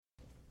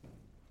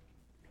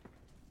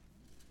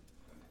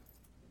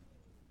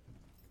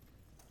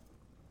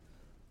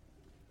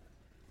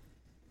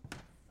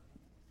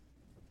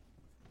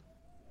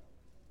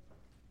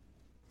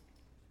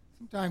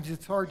Sometimes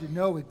it's hard to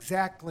know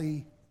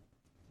exactly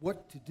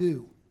what to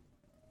do.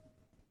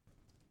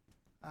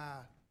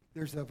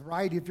 There's a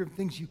variety of different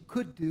things you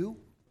could do.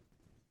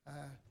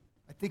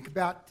 I think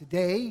about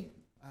today,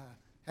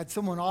 had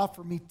someone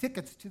offer me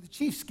tickets to the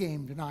Chiefs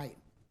game tonight.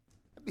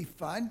 That'd be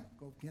fun.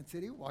 Go to Kansas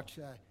City, watch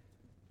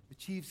the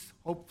Chiefs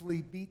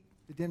hopefully beat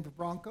the Denver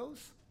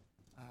Broncos.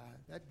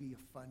 That'd be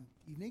a fun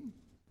evening.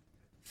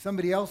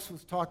 Somebody else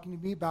was talking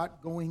to me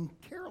about going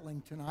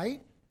caroling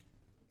tonight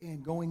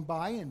and going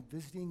by and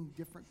visiting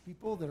different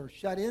people that are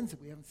shut-ins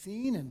that we haven't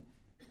seen and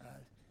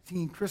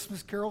singing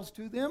Christmas carols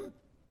to them.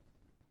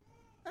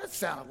 That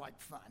sounded like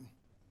fun.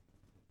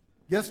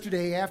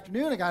 Yesterday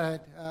afternoon, I got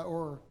a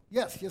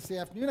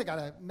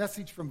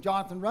message from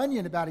Jonathan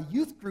Runyon about a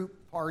youth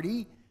group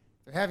party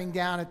they're having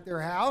down at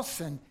their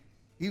house, and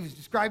he was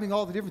describing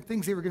all the different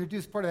things they were going to do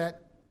as part of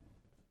that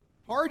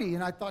party,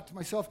 and I thought to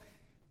myself,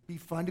 it'd be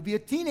fun to be a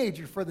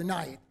teenager for the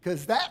night,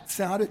 because that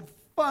sounded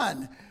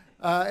fun.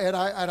 And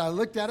I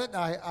looked at it, and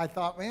I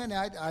thought, man,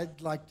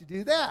 I'd like to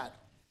do that.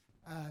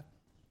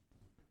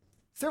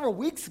 Several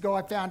weeks ago,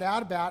 I found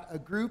out about a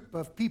group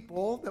of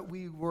people that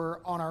we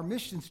were on our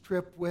missions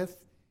trip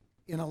with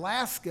in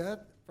Alaska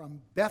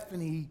from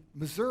Bethany,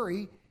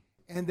 Missouri,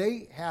 and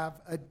they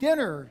have a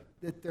dinner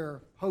that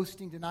they're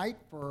hosting tonight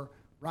for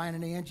Ryan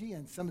and Angie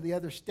and some of the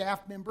other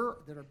staff members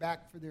that are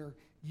back for their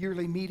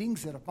yearly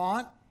meetings at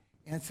Avant.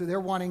 And so they're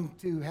wanting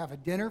to have a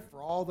dinner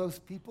for all those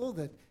people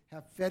that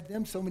have fed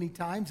them so many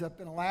times up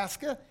in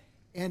Alaska.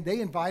 And they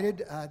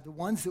invited the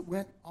ones that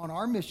went on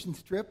our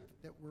missions trip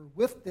that were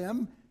with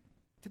them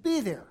to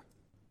be there.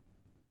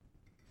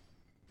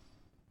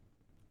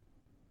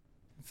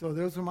 And so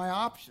those are my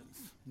options.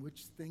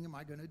 Which thing am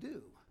I going to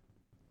do?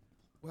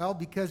 Well,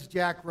 because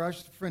Jack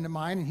Rush is a friend of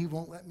mine and he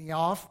won't let me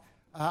off,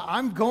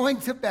 I'm going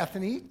to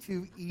Bethany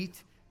to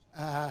eat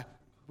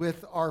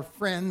with our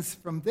friends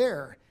from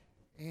there.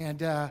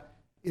 And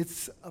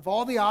it's, of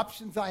all the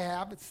options I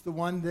have, it's the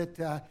one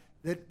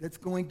that's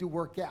going to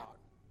work out.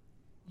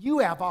 You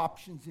have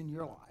options in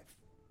your life.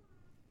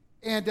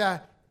 And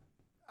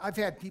I've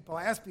had people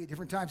ask me at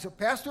different times, so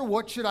Pastor,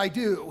 what should I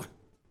do?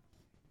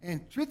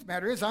 And the truth of the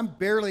matter is, I'm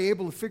barely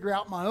able to figure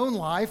out my own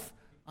life.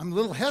 I'm a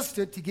little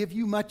hesitant to give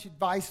you much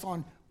advice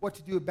on what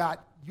to do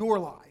about your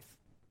life.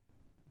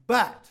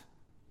 But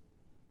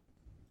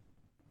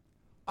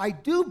I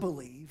do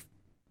believe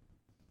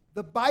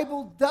the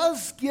Bible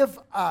does give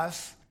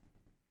us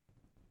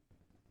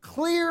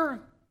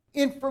clear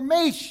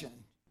information,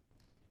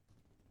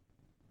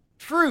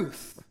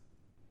 truth,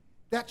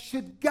 that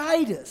should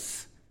guide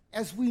us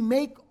as we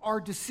make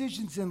our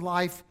decisions in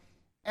life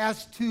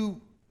as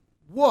to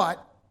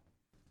what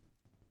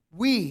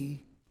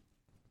we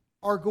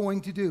are going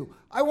to do.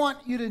 I want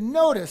you to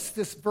notice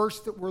this verse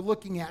that we're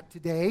looking at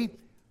today,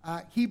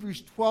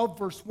 Hebrews 12,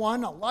 verse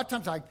 1. A lot of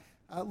times I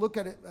look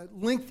at a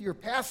lengthier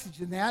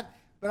passage in that,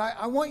 but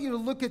I want you to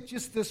look at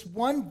just this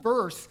one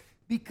verse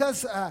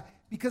because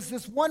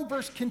this one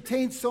verse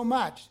contains so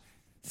much.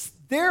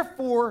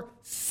 Therefore,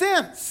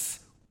 since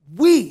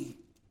we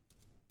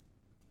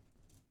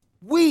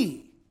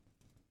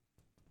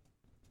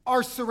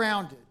are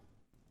surrounded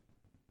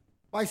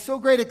by so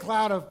great a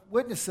cloud of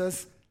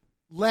witnesses,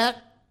 let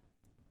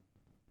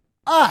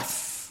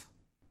us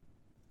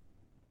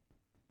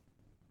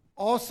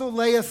also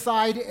lay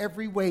aside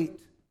every weight and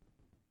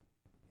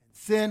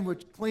sin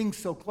which clings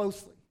so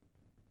closely,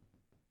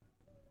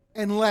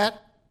 and let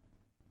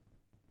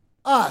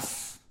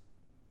us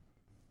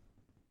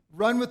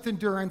run with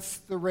endurance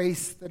the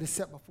race that is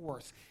set before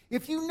us.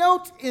 If you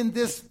note in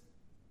this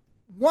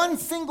one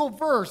single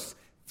verse,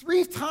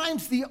 3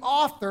 times the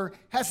author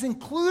has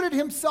included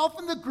himself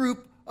in the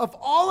group of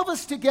all of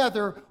us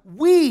together.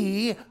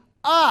 We,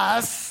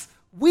 us,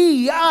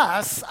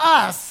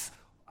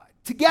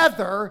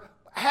 together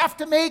have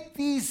to make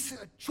these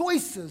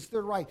choices that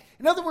are right.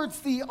 In other words,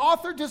 the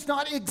author does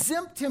not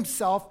exempt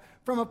himself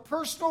from a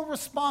personal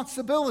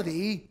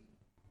responsibility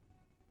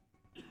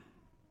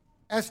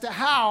as to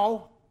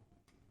how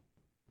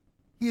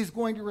he is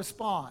going to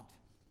respond.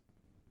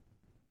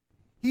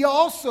 He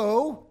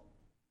also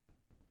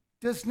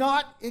does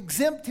not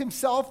exempt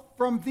himself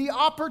from the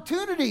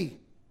opportunity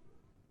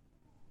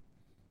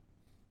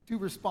to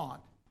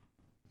respond.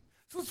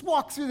 So let's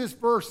walk through this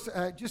verse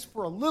just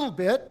for a little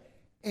bit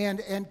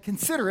and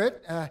consider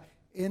it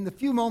in the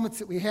few moments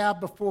that we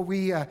have before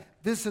we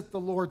visit the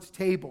Lord's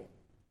table.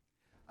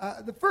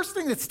 The first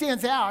thing that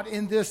stands out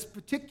in this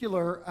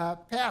particular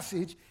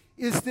passage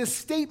is this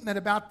statement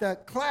about the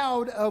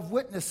cloud of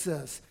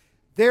witnesses.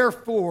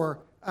 Therefore,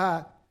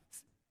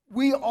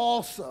 we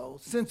also,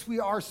 since we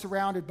are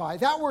surrounded by.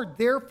 That word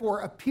therefore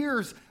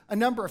appears a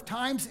number of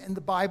times in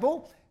the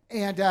Bible.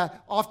 And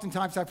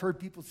oftentimes I've heard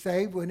people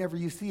say, whenever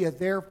you see a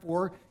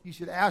therefore, you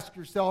should ask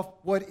yourself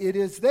what it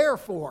is there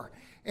for.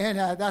 And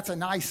that's a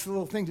nice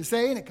little thing to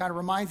say, and it kind of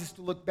reminds us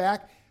to look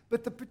back.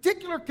 But the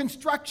particular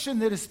construction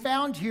that is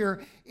found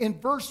here in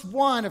verse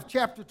 1 of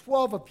chapter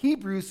 12 of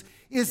Hebrews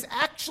is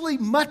actually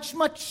much,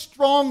 much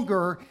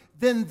stronger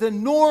than the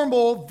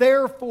normal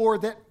therefore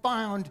that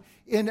found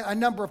in a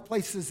number of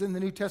places in the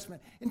New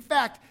Testament. In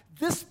fact,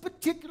 this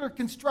particular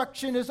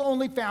construction is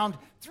only found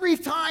 3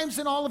 times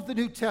in all of the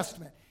New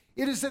Testament.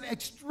 It is an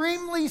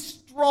extremely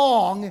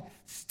strong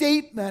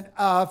statement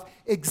of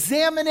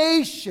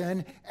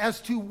examination as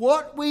to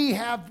what we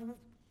have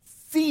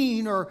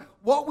seen or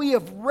what we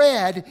have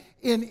read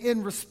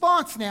in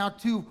response now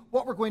to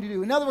what we're going to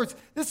do. In other words,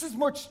 this is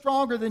much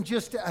stronger than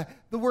just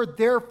the word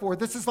therefore.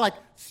 This is like,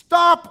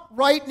 stop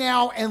right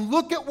now and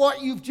look at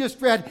what you've just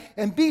read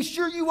and be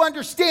sure you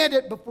understand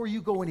it before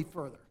you go any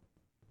further.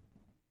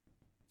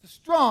 It's a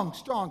strong,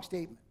 strong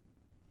statement.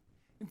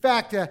 In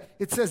fact,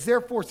 it says,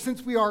 therefore,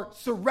 since we are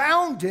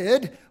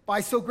surrounded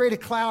by so great a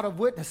cloud of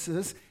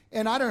witnesses,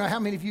 and I don't know how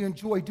many of you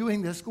enjoy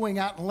doing this, going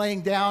out and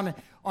laying down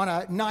on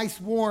a nice,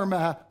 warm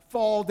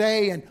fall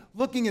day and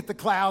looking at the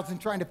clouds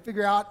and trying to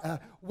figure out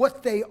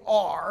what they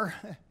are.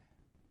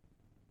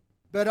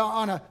 But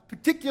on a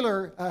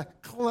particular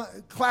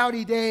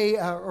cloudy day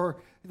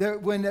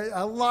when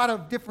a lot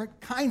of different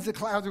kinds of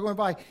clouds are going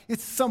by,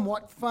 it's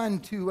somewhat fun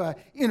to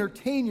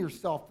entertain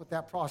yourself with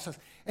that process.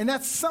 And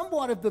that's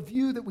somewhat of the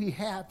view that we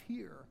have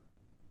here.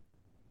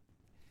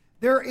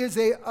 There is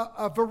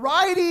a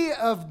variety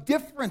of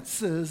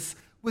differences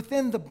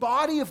within the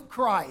body of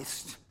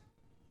Christ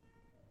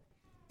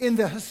in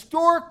the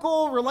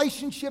historical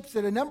relationships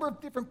that a number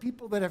of different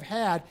people that have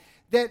had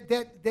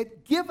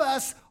that give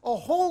us a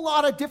whole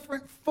lot of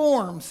different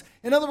forms.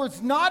 In other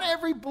words, not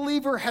every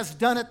believer has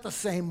done it the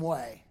same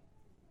way.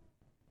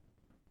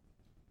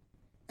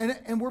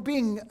 And we're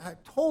being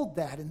told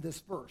that in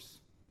this verse.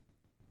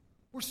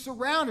 We're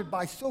surrounded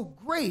by so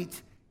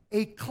great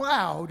a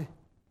cloud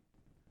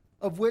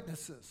of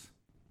witnesses.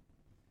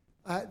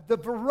 The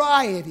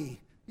variety,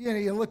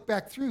 you look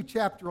back through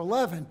chapter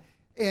 11,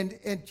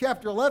 and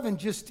chapter 11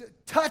 just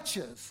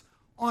touches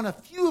on a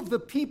few of the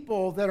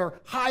people that are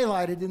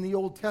highlighted in the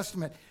Old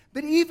Testament.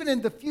 But even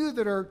in the few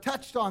that are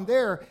touched on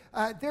there,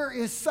 there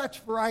is such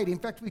variety. In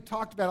fact, we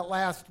talked about it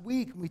last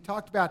week, and we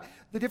talked about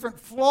the different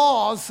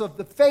flaws of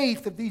the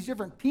faith of these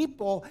different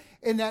people,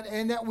 and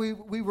that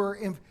we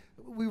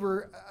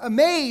were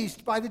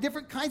amazed by the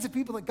different kinds of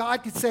people that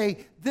God could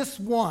say, this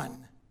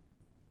one,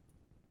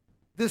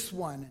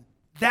 and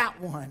that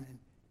one,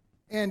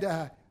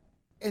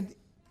 and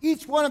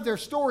each one of their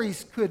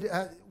stories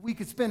we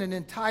could spend an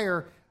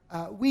entire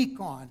week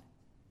on.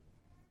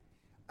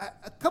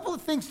 A couple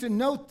of things to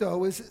note,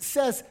 though, is it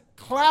says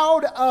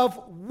cloud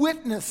of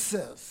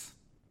witnesses.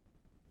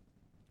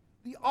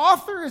 The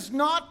author is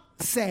not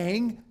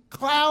saying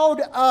cloud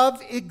of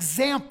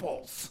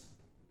examples.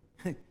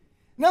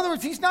 In other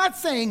words, he's not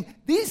saying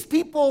these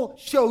people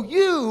show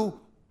you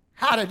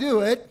how to do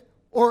it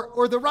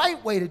or the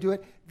right way to do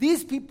it.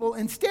 These people,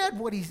 instead,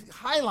 what he's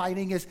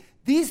highlighting is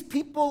these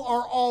people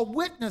are all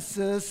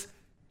witnesses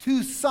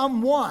to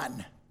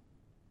someone.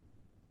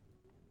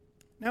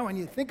 Now, when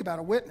you think about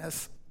a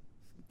witness,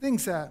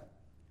 things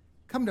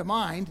come to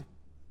mind.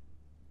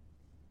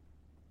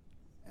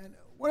 And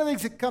one of the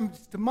things that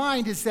comes to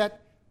mind is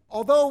that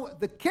although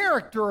the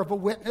character of a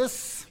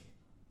witness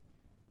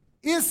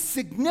is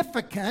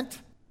significant,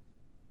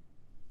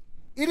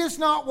 it is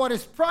not what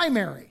is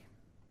primary.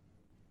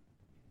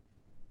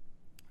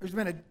 There's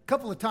been a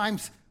couple of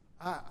times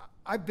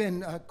I've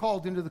been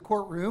called into the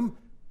courtroom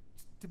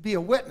to be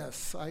a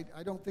witness. I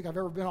don't think I've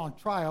ever been on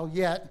trial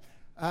yet,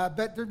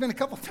 but there's been a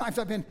couple of times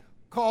I've been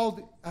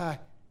called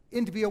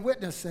in to be a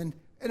witness, and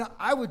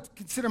I would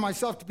consider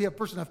myself to be a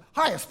person of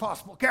highest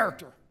possible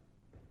character.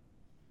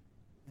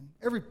 And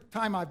every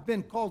time I've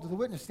been called to the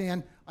witness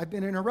stand, I've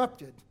been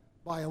interrupted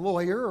by a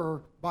lawyer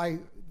or by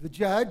the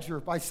judge or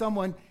by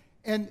someone,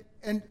 and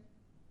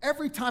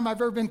every time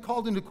I've ever been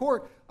called into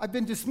court, I've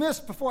been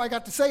dismissed before I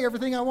got to say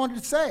everything I wanted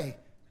to say.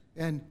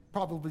 And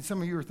probably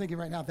some of you are thinking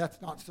right now,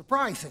 that's not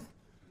surprising.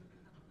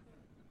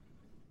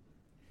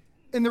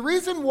 And the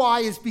reason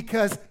why is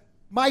because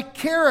my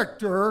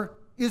character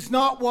is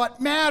not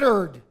what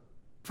mattered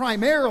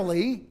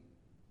primarily.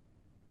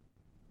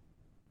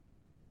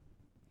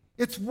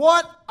 It's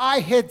what I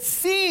had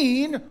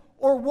seen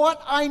or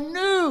what I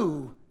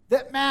knew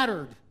that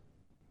mattered.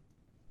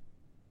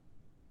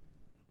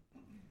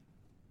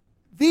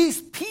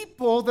 These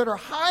people that are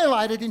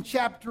highlighted in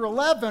chapter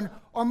 11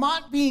 are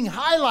not being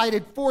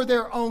highlighted for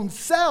their own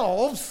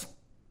selves.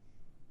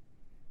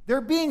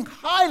 They're being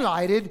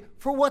highlighted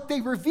for what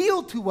they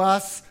reveal to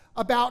us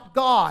about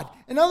God.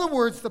 In other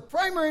words, the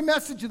primary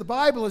message of the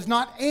Bible is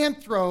not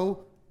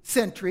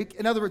anthrocentric,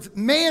 in other words,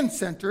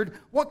 man-centered.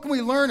 What can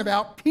we learn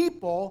about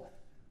people?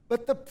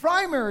 But the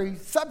primary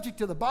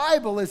subject of the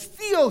Bible is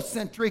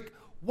theocentric.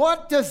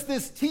 What does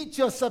this teach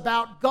us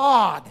about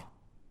God?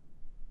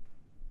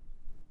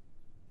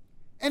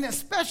 And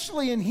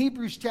especially in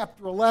Hebrews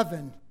chapter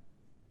 11,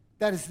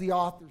 that is the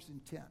author's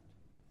intent.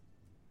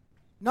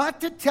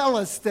 Not to tell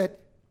us that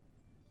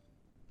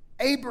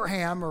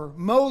Abraham or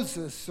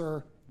Moses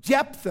or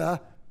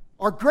Jephthah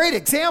are great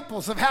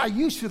examples of how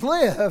you should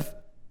live,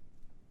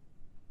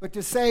 but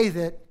to say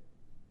that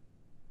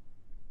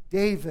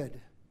David,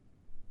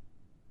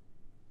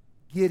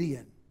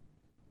 Gideon,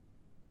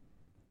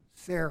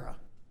 Sarah,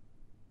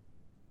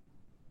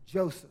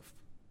 Joseph,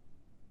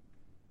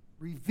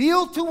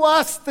 reveal to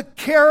us the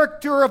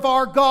character of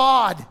our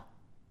God,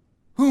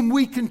 whom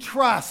we can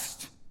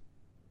trust.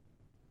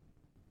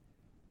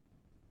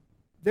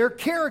 Their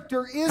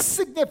character is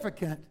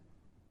significant,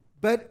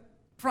 but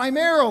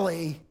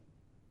primarily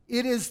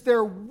it is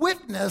their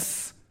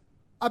witness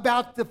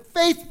about the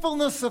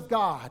faithfulness of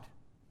God.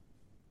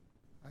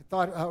 I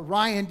thought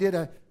Ryan did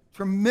a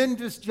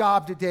tremendous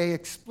job today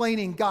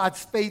explaining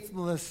God's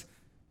faithfulness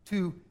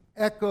to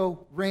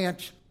Echo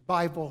Ranch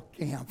Bible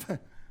Camp.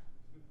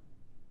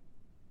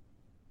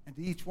 And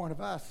to each one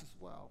of us as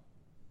well.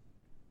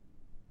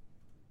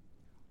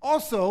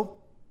 Also,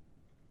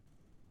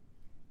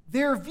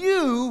 their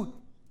view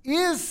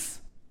is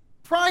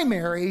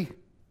primary,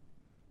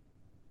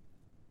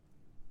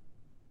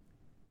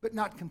 but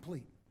not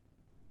complete.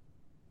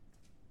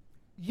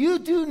 You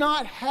do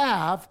not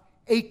have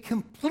a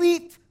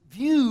complete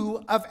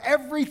view of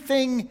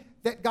everything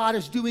that God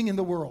is doing in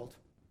the world.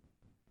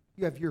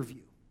 You have your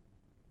view.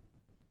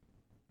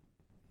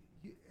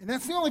 And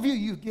that's the only view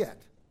you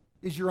get,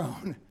 is your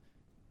own.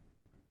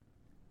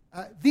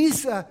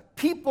 These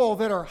people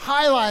that are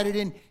highlighted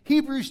in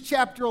Hebrews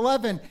chapter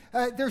 11,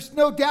 there's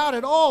no doubt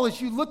at all as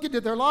you look into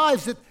their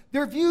lives that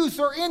their views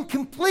are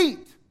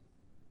incomplete.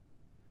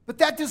 But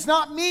that does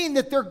not mean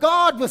that their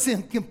God was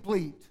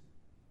incomplete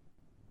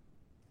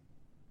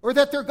or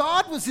that their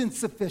God was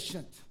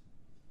insufficient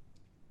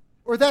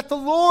or that the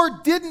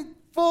Lord didn't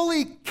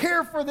fully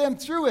care for them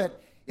through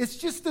it. It's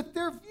just that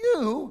their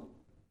view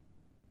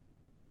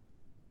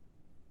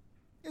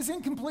is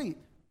incomplete.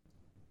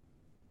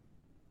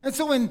 And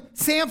so when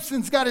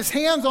Samson's got his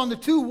hands on the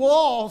two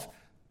walls,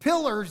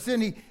 pillars,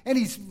 and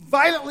he's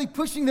violently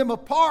pushing them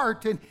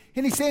apart, and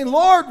he's saying,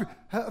 Lord,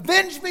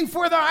 avenge me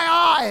for thy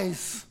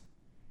eyes.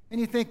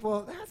 And you think,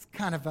 well, that's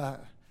kind of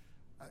a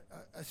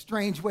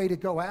strange way to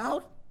go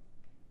out.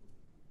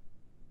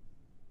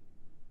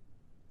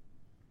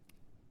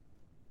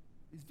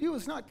 His view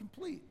is not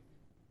complete.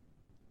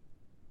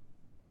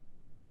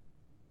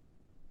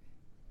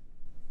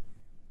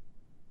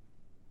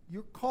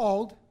 You're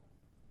called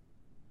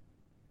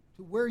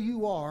to where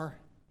you are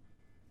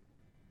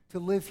to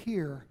live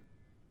here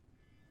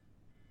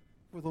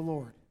for the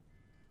Lord.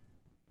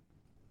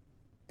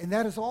 And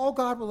that is all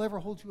God will ever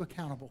hold you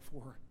accountable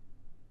for.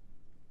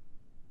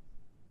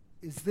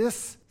 Is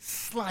this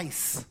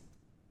slice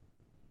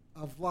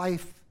of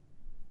life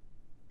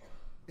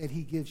that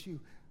he gives you.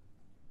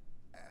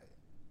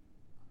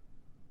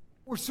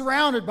 We're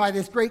surrounded by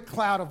this great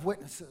cloud of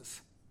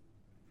witnesses.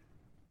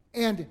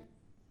 And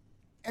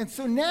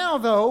so now,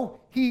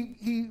 though,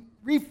 he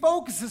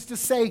refocuses to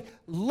say,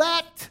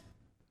 let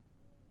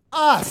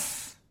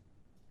us.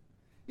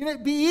 You know,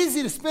 it'd be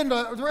easy to spend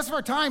the rest of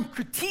our time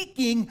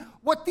critiquing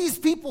what these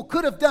people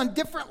could have done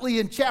differently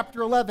in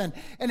chapter 11,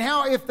 and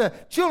how if the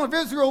children of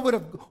Israel would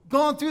have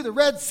gone through the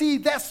Red Sea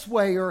this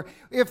way, or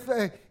if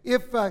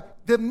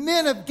the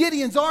men of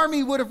Gideon's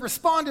army would have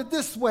responded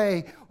this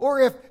way, or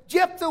if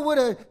Jephthah would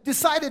have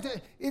decided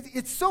to.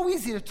 It's so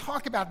easy to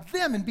talk about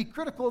them and be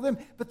critical of them,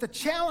 but the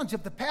challenge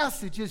of the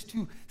passage is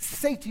to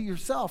say to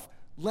yourself,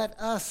 let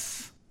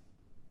us.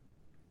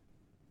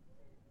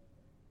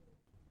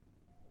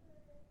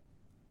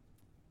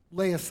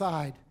 Lay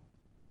aside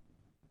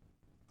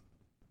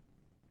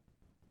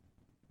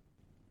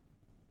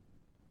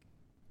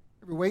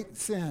every weight and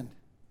sin.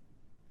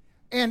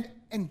 And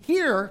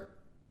here,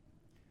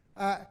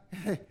 I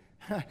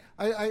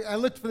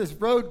looked for this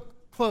road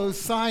closed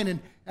sign,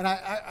 and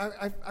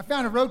I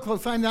found a road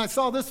closed sign, and I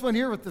saw this one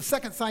here with the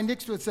second sign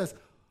next to it. It says,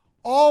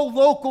 all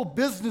local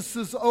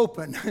businesses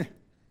open.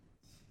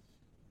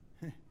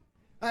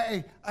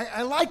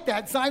 I like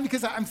that sign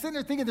because I'm sitting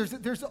there thinking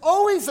there's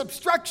always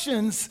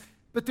obstructions,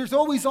 but there's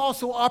always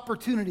also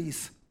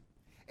opportunities.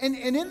 And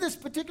in this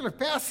particular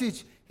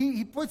passage,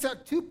 he points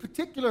out two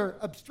particular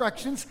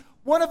obstructions.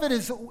 One of it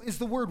is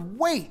the word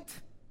wait.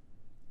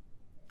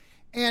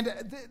 And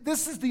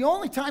this is the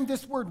only time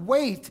this word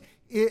wait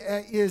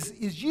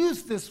is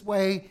used this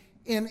way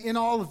in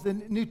all of the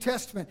New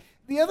Testament.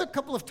 The other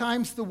couple of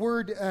times the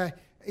word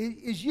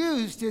is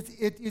used,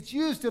 it's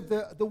used of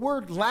the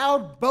word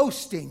loud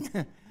boasting.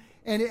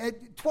 And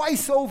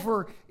twice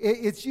over,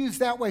 it's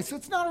used that way. So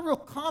it's not a real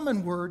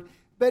common word,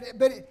 but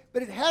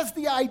it has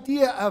the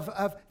idea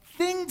of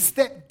things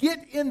that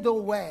get in the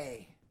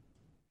way.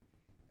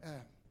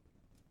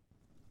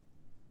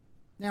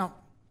 Now,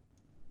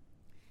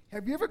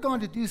 have you ever gone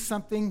to do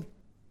something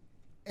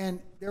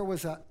and there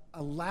was a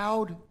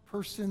loud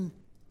person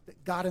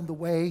that got in the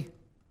way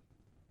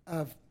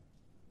of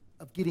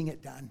getting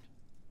it done?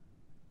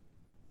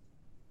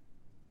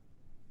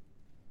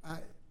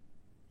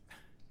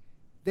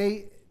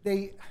 They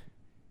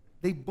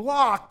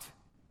blocked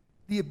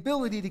the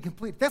ability to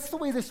complete. That's the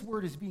way this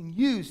word is being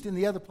used in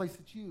the other place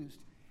it's used.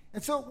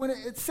 And so when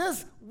it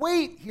says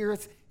wait here,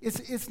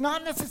 it's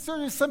not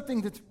necessarily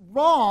something that's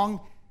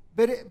wrong,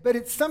 but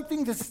it's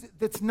something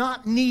that's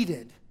not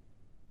needed.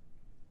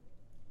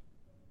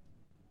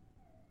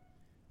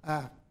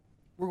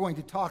 we're going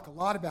to talk a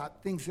lot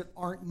about things that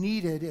aren't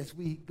needed as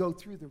we go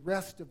through the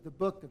rest of the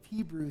book of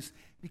Hebrews,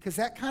 because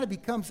that kind of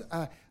becomes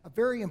a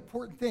very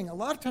important thing. A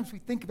lot of times we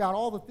think about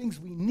all the things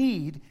we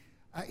need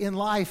in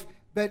life,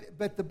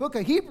 but the book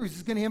of Hebrews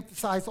is going to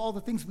emphasize all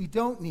the things we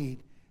don't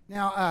need.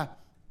 Now,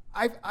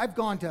 I've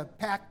gone to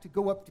pack to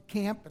go up to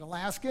camp in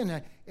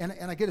Alaska,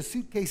 and I get a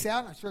suitcase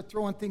out, and I start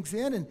throwing things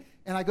in,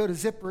 and I go to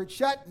zipper it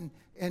shut,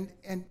 and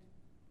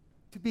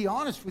to be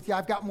honest with you,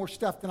 I've got more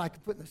stuff than I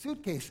can put in the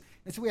suitcase,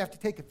 and so we have to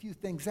take a few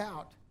things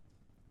out.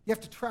 You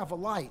have to travel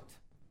light.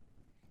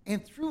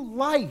 And through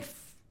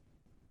life,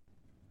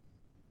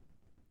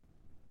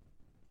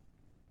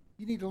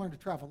 you need to learn to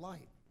travel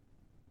light.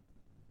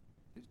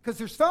 Because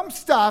there's some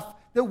stuff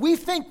that we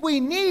think we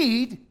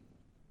need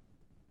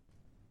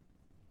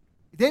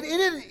that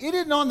it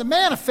isn't on the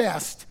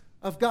manifest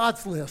of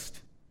God's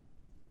list.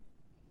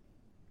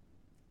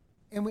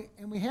 And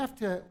we have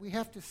to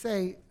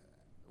say,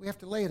 we have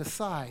to lay it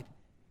aside.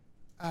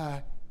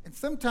 And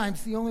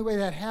sometimes the only way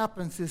that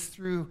happens is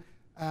through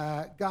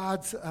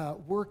God's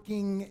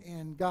working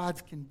and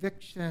God's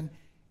conviction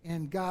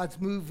and God's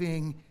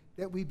moving,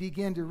 that we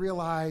begin to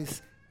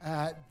realize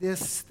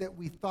this that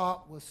we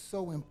thought was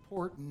so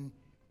important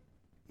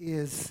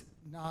is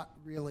not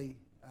really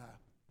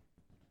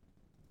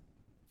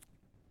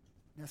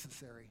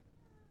necessary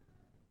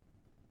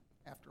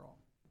after all.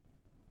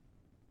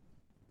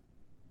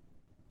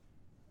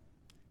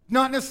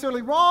 Not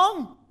necessarily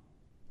wrong.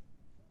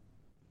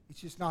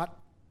 It's just not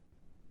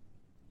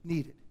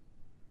needed.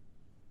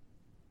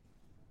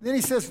 Then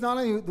he says not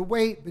only the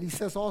weight, but he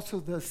says also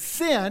the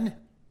sin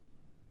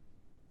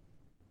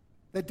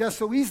that does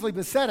so easily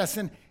beset us.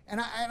 And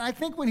I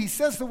think when he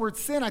says the word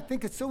sin, I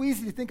think it's so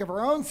easy to think of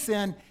our own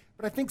sin,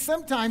 but I think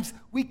sometimes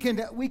we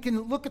can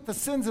look at the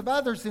sins of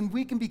others and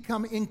we can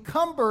become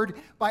encumbered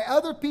by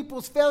other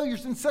people's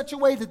failures in such a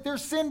way that their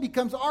sin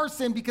becomes our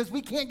sin because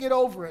we can't get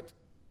over it.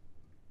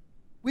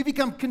 We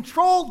become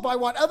controlled by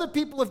what other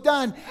people have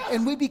done,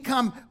 and we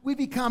become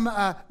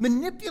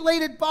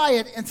manipulated by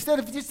it instead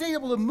of just being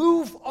able to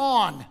move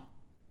on.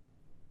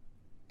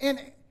 And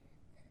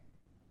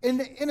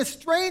in a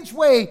strange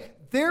way,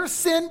 their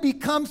sin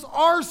becomes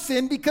our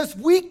sin because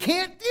we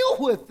can't deal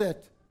with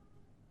it.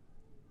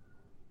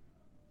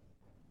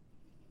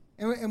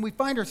 And we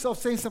find ourselves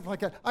saying something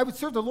like that. I would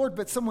serve the Lord,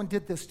 but someone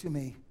did this to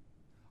me.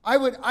 I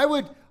would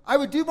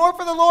do more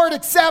for the Lord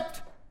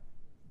except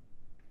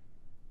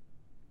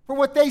for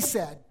what they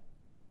said.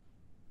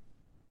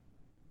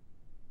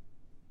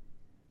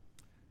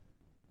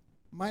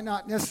 Might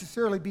not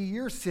necessarily be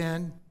your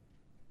sin,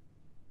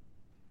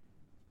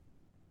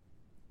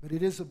 but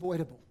it is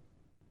avoidable.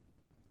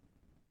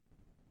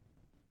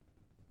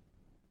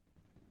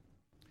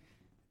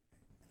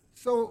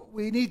 So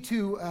we need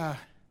to, by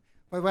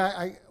the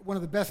way, one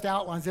of the best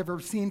outlines I've ever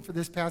seen for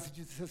this passage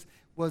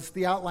was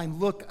the outline,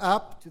 look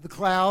up to the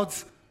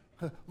clouds,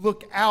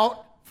 look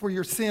out for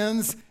your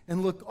sins,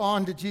 and look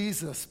on to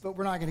Jesus. But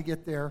we're not going to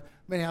get there.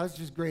 But anyhow, it's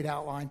just a great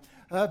outline.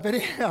 But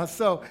anyhow,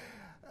 so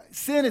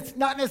sin, it's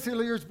not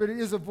necessarily yours, but it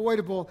is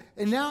avoidable.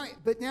 Now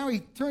he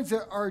turns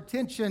our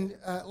attention,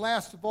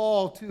 last of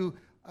all, to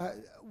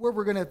where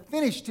we're going to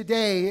finish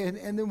today, and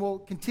then we'll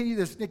continue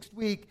this next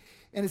week.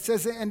 And it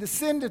says, and the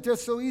sin that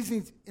does so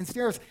easily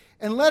ensnare us,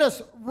 and let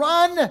us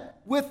run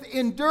with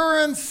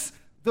endurance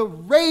the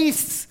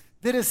race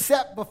that is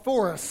set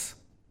before us.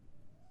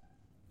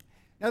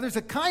 Now, there's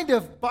a kind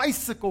of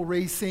bicycle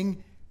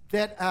racing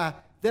that I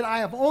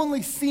have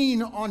only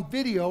seen on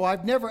video.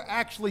 I've never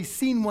actually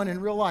seen one in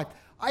real life.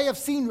 I have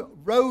seen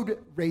road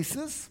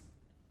races.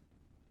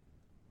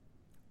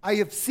 I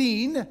have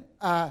seen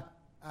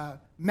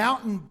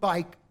mountain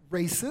bike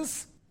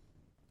races.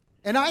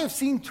 And I have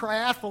seen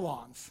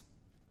triathlons,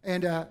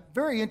 and a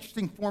very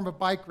interesting form of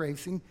bike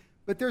racing.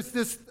 But there's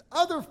this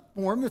other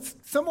form that's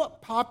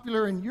somewhat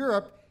popular in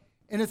Europe,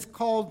 and it's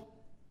called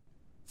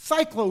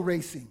cyclo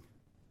racing.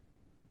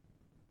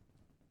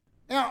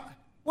 Now,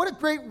 what a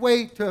great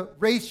way to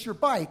race your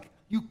bike.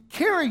 You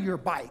carry your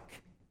bike.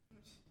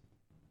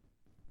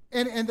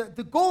 And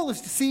the goal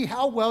is to see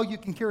how well you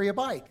can carry a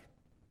bike.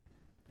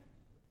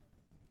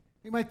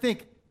 You might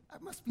think,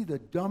 that must be the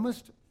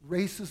dumbest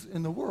races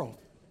in the world.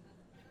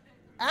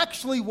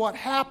 Actually, what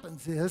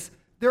happens is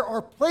there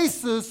are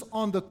places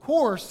on the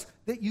course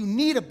that you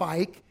need a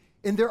bike,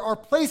 and there are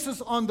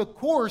places on the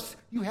course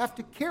you have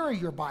to carry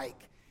your bike.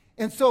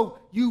 And so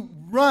you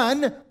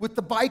run with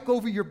the bike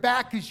over your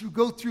back as you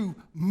go through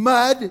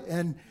mud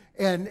and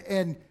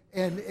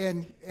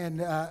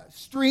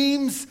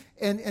streams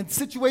and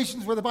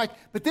situations where the bike.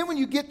 But then when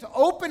you get to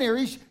open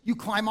areas, you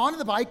climb onto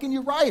the bike and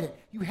you ride it.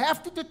 You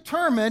have to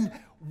determine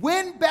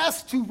when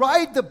best to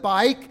ride the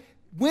bike,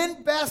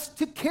 when best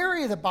to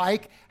carry the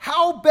bike,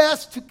 how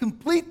best to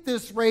complete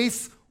this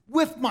race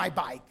with my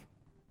bike.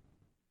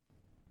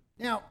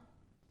 Now,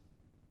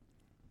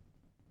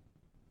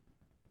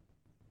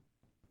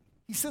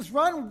 he says,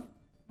 run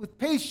with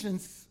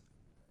patience,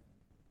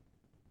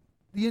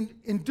 the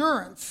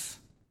endurance,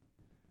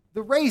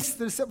 the race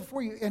that is set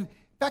before you. And in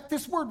fact,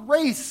 this word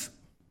race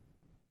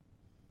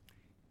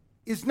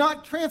is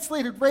not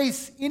translated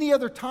race any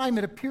other time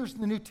it appears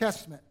in the New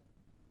Testament.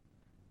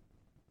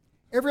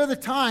 Every other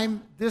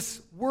time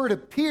this word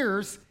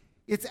appears,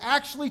 it's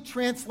actually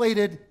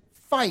translated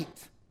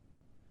fight.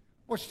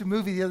 Watched a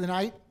movie the other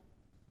night.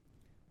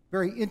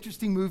 Very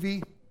interesting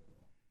movie.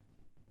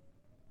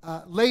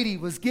 A lady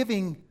was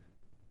giving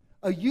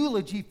a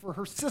eulogy for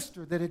her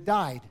sister that had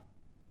died.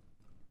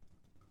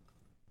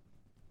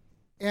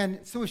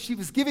 And so as she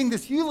was giving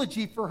this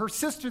eulogy for her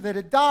sister that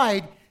had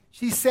died,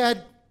 she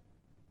said,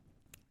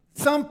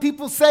 "Some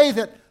people say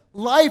that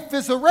life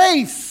is a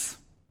race.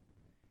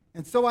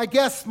 And so I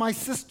guess my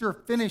sister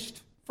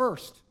finished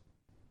first."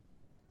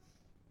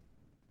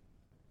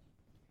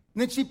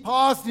 And then she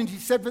paused and she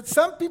said, "But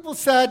some people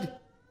said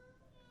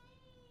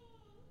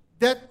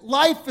that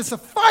life is a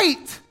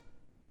fight.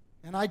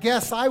 And I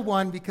guess I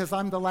won because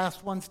I'm the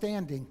last one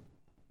standing."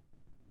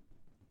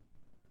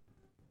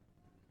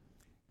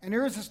 And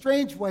there is a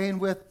strange way in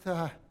which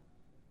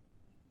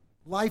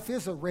life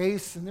is a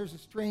race, and there's a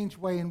strange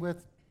way in which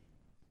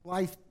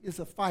life is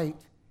a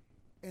fight.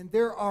 And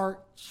there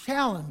are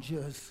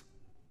challenges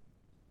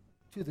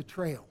to the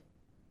trail.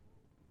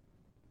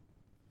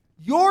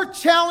 Your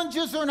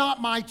challenges are not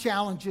my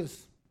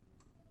challenges.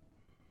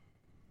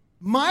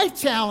 My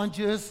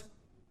challenges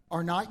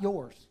are not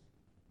yours.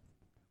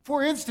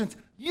 For instance,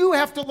 you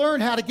have to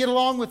learn how to get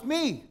along with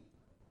me.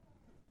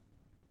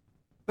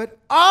 But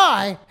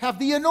I have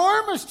the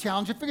enormous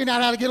challenge of figuring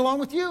out how to get along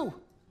with you.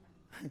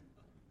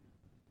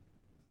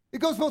 It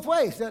goes both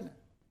ways, doesn't it?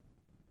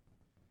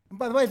 And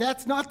by the way,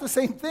 that's not the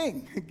same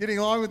thing. Getting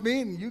along with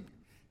me and you,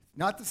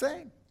 not the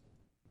same.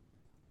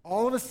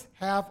 All of us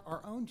have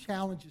our own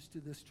challenges to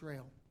this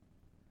trail.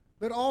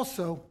 But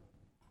also,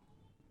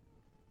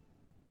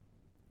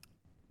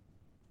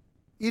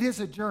 it is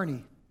a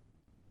journey.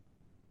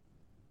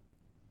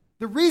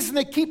 The reason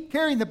they keep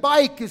carrying the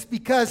bike is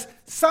because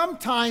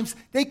sometimes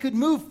they could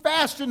move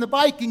faster in the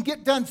bike and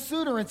get done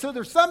sooner. And so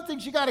there's some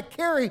things you got to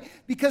carry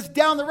because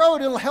down the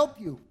road it'll help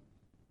you.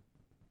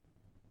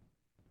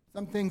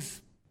 Some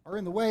things are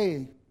in the way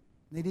and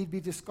they need to be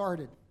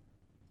discarded.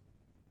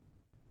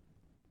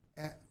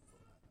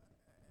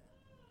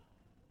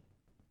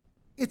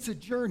 It's a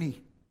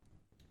journey.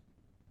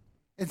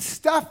 And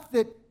stuff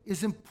that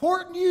is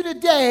important to you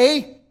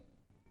today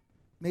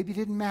maybe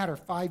didn't matter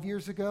 5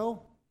 years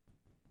ago.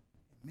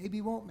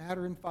 Maybe won't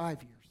matter in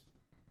 5 years.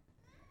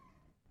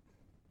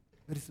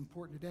 But it's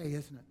important today,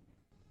 isn't it?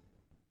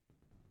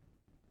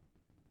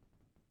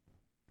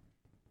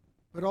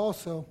 But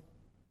also,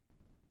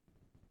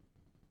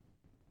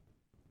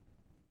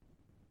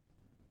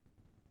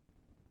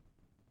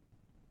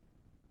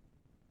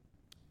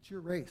 it's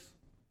your race.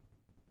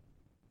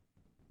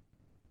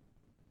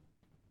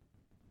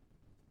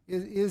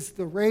 Is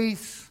the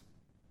race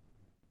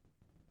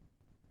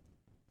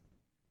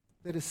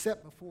that is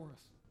set before us.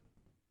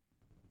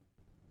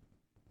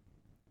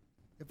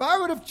 If I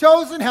would have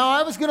chosen how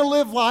I was going to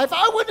live life,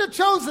 I wouldn't have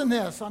chosen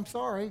this. I'm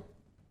sorry.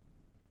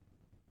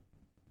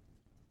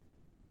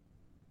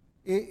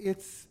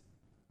 It's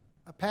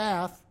a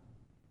path,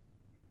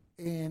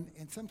 and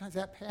sometimes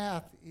that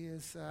path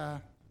is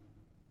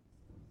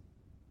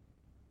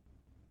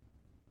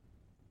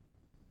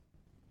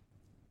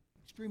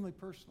extremely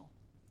personal.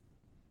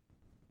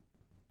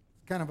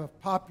 It's kind of a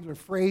popular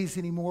phrase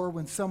anymore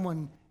when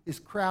someone is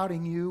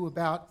crowding you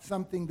about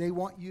something they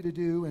want you to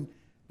do and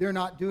they're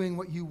not doing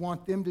what you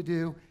want them to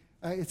do.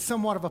 It's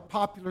somewhat of a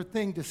popular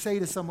thing to say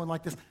to someone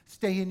like this,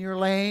 stay in your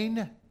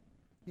lane.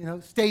 You know,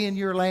 stay in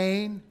your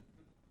lane.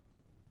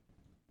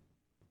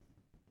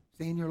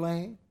 Stay in your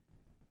lane.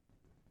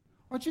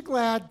 Aren't you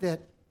glad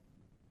that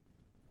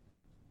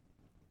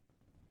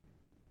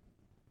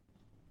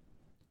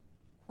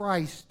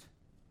Christ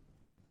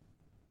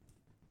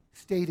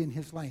stayed in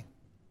his lane?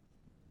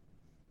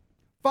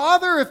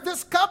 Father, if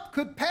this cup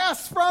could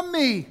pass from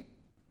me.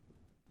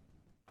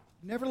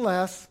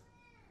 Nevertheless,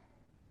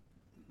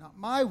 not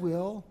my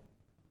will,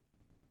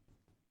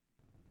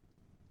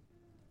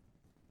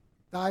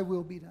 thy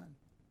will be done.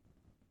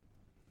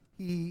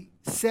 He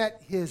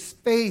set his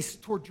face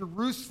toward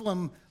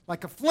Jerusalem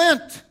like a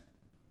flint.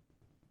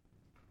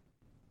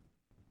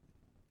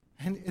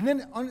 And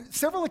then on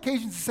several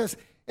occasions it says,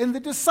 and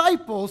the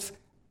disciples,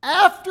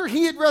 after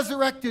he had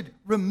resurrected,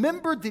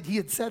 remembered that he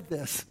had said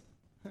this.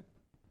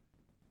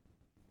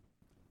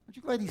 Aren't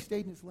you glad he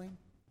stayed in his lane?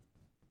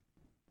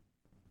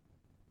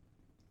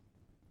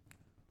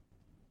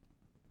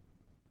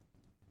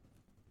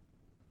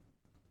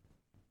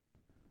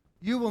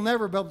 You will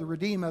never be able to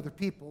redeem other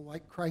people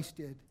like Christ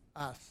did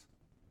us.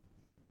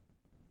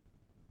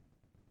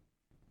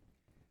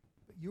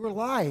 But your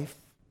life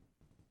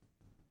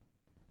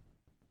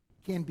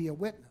can be a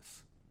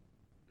witness.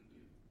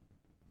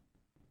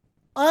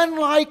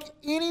 Unlike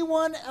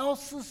anyone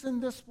else's in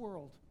this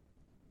world.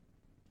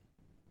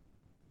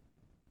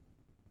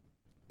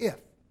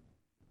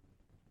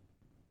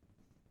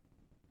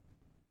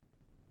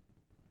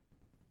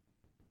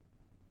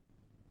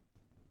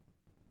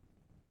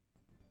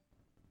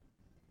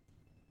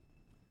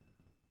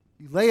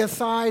 you lay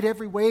aside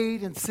every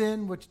weight and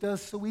sin which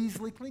does so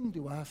easily cling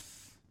to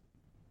us.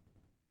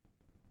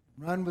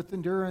 Run with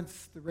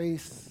endurance the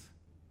race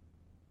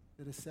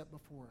that is set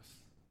before us,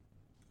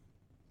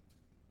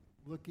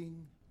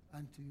 looking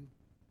unto Jesus.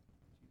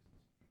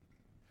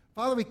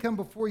 Father, we come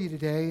before you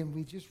today and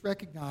we just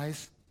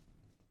recognize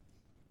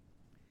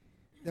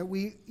that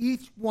we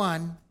each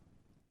one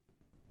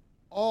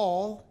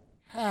all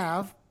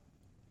have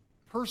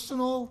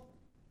personal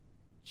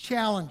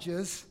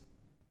challenges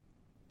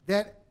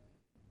that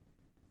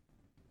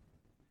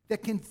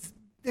can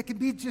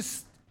be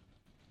just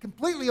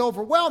completely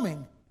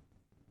overwhelming.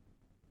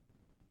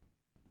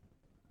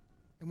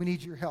 And we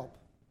need your help.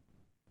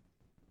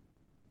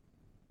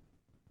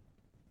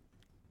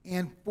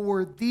 And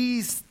for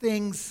these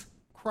things,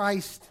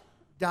 Christ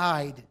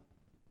died.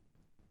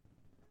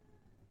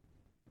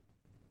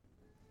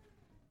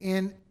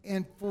 And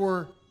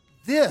for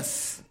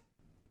this,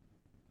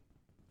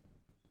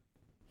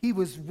 he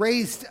was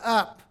raised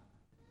up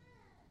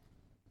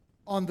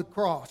on the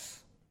cross.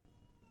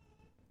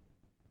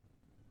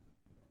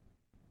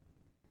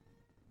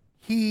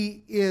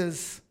 He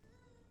is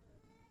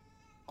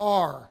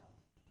our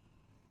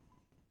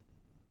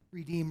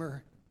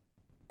Redeemer,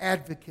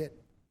 Advocate,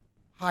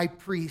 High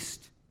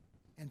Priest,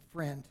 and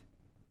friend.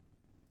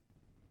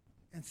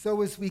 And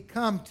so as we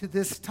come to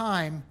this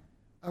time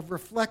of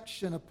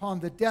reflection upon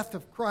the death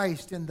of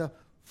Christ and the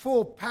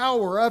full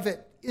power of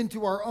it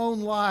into our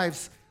own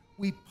lives,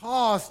 we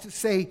pause to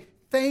say,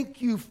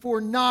 thank you for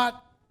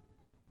not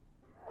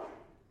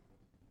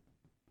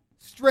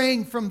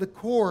straying from the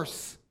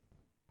course.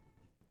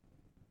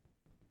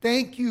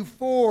 Thank you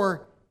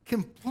for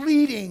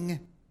completing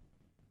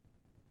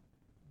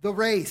the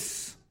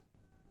race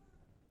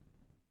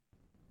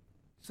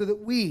so that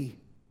we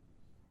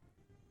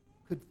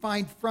could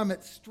find from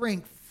it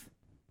strength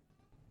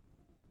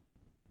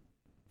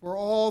for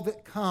all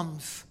that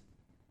comes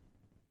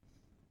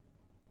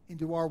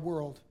into our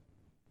world.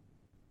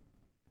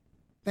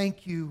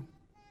 Thank you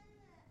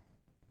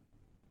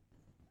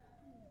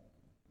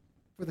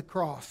for the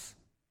cross.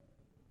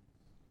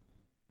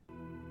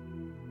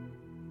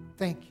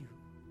 Thank you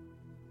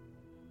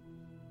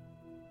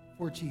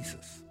for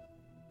Jesus.